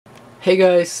Hey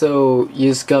guys, so you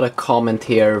just got a comment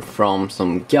here from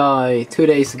some guy 2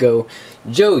 days ago.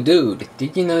 Joe, dude,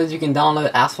 did you know that you can download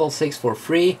Asphalt 6 for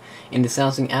free in the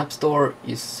Samsung App Store?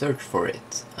 You search for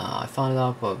it. I found it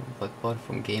out but bought it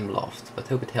from Gameloft, but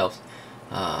hope it helps.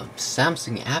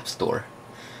 Samsung App Store.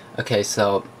 Okay,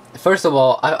 so first of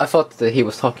all, I thought that he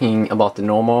was talking about the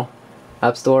normal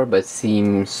App Store, but it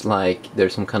seems like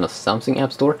there's some kind of Samsung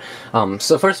App Store.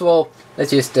 So first of all,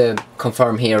 let's just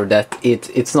confirm here that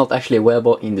it's not actually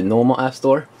available in the normal App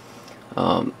Store.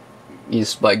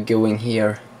 Just by going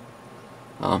here,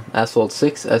 Asphalt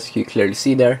 6, as you clearly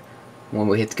see there, when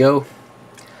we hit go.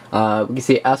 We can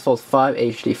see Asphalt 5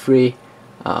 HD free,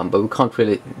 but we can't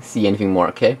really see anything more,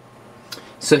 okay?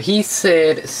 So he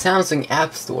said Samsung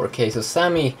App Store, okay, so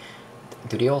Sammy,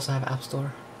 do they also have App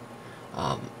Store?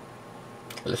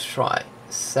 Let's try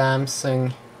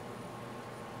Samsung,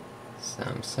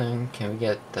 can we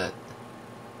get that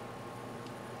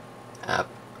app?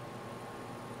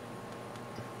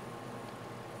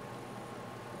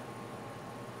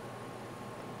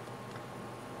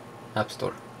 App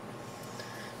Store.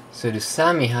 So does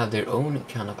Sammy have their own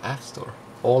kind of App Store?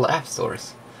 All App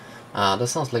Stores? That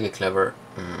sounds like a clever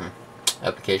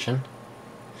application.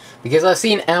 Because I've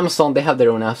seen Amazon, they have their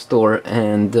own App Store,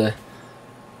 and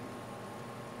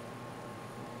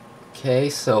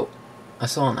okay, so I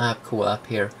saw an cool app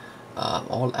here.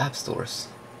 All app stores.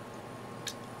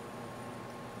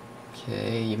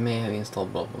 Okay, you may have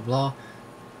installed blah blah blah.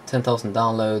 10,000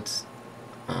 downloads.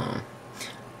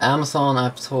 Amazon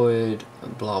App Store,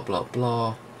 blah blah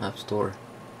blah. App Store.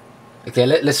 Okay,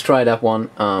 let's try that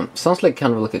one. Sounds like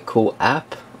kind of like a cool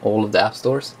app. All of the app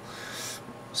stores.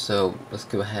 So let's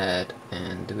go ahead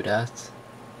and do that.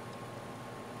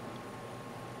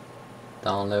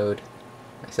 Download.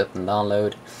 Accept and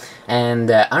download.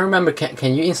 And I remember,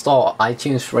 can you install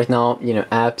iTunes right now, you know,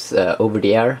 apps over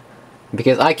the air?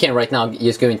 Because I can right now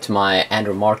just go into my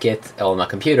Android Market on my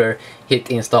computer, hit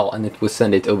install, and it will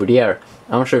send it over the air.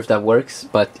 I'm not sure if that works,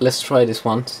 but let's try this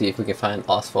one to see if we can find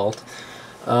Asphalt.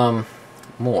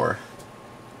 More.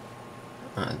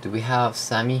 Do we have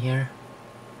Sammy here?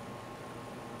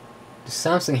 Does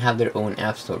Samsung have their own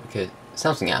app store? Because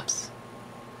Samsung apps.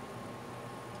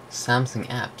 Samsung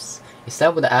apps. Is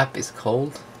that what the app is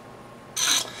called?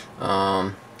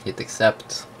 Hit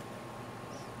accept.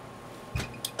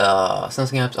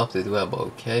 Samsung apps update web,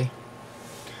 okay.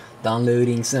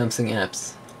 Downloading Samsung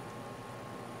apps.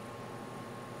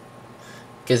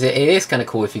 Because it is kind of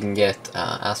cool if you can get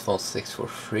Asphalt 6 for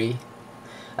free.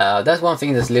 That's one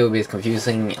thing that's a little bit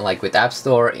confusing, like with App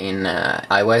Store in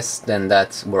iOS, then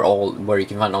that's where you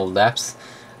can find all the apps.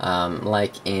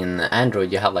 Like in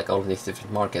Android, you have like all of these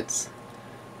different markets.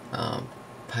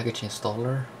 Package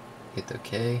installer, hit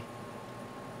OK.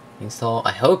 Install.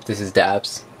 I hope this is the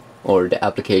apps or the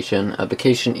application.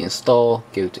 Application install.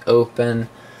 Go to open.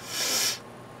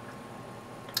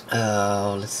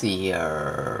 Let's see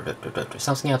here.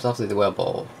 Samsung apps update the web.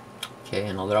 Okay,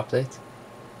 another update.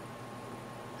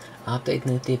 Update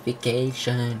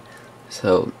notification.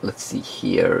 So let's see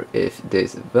here if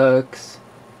this works.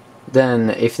 Then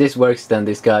if this works, then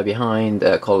this guy behind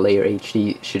called Layer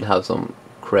HD should have some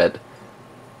cred,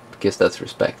 because that's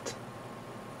respect.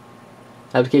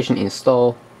 Application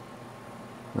install.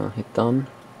 Hit done.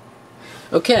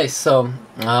 Okay, so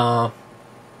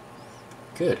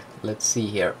good. Let's see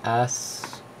here.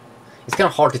 It's kind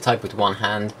of hard to type with one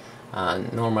hand.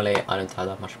 Normally I don't have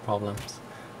that much problems.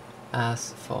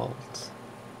 Asphalt.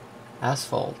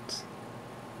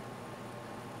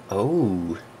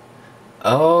 Oh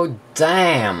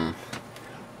damn.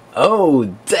 Oh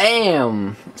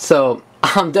damn. So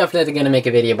I'm definitely gonna make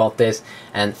a video about this,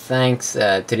 and thanks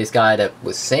to this guy that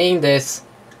was saying this.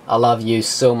 I love you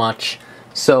so much.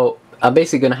 So I'm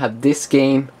basically gonna have this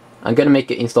game. I'm gonna make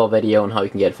an install video on how you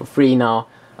can get it for free now.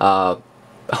 Oh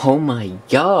my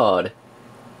god,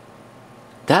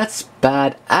 that's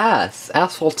badass.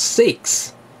 Asphalt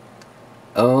 6.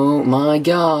 Oh my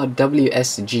god,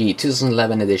 WSG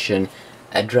 2011 edition,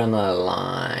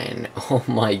 Adrenaline. Oh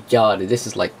my god, this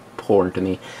is like porn to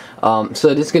me.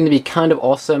 So this is going to be kind of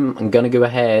awesome. I'm gonna go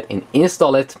ahead and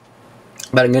install it,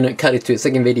 but I'm gonna cut it to a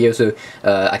second video so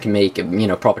I can make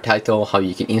a proper title, how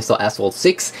you can install Asphalt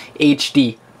 6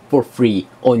 HD for free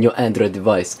on your Android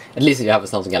device. At least if you have a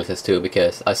Samsung Galaxy S2,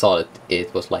 because I saw that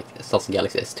it was like a Samsung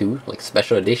Galaxy S2, like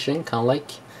special edition, kind of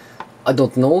like, I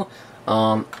don't know.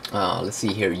 Let's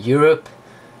see here, Europe,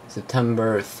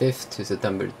 September 5th to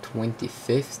September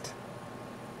 25th.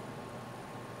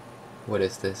 What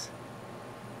is this?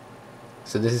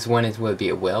 So this is when it will be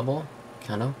available,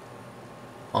 kind of.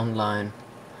 Online.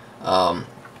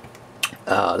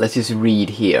 Let's just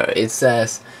read here. It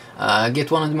says Get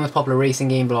one of the most popular racing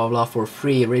game, blah blah, for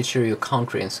free. Register your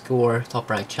country and score. Top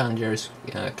ranked challengers,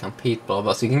 compete, blah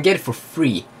blah. So you can get it for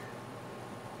free,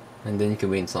 and then you can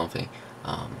win something.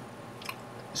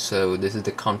 So this is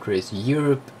the countries: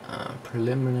 Europe,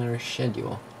 preliminary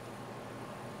schedule.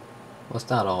 What's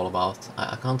that all about?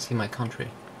 I can't see my country.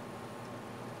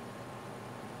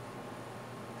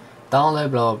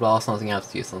 Download, blah blah blah, something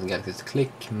else to use, something else to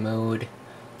click, mode,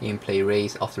 gameplay,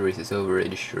 race, after race is over,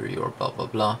 register your blah blah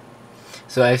blah.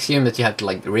 So I assume that you have to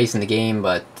like race in the game,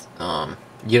 but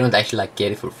you don't actually like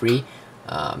get it for free.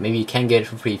 Maybe you can get it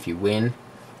for free if you win.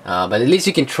 But at least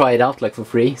you can try it out like for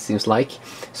free, seems like.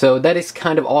 So that is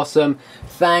kind of awesome.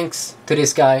 Thanks to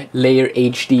this guy, Layer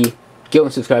HD. Go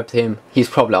and subscribe to him. He's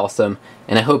probably awesome,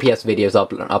 and I hope he has videos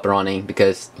up and running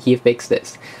because he fixed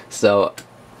this. So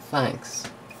thanks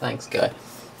guy.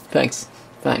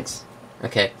 Thanks.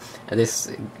 Okay,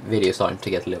 this video is starting to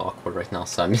get a little awkward right now,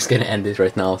 so I'm just gonna end it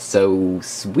right now. So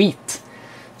sweet.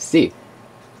 See you.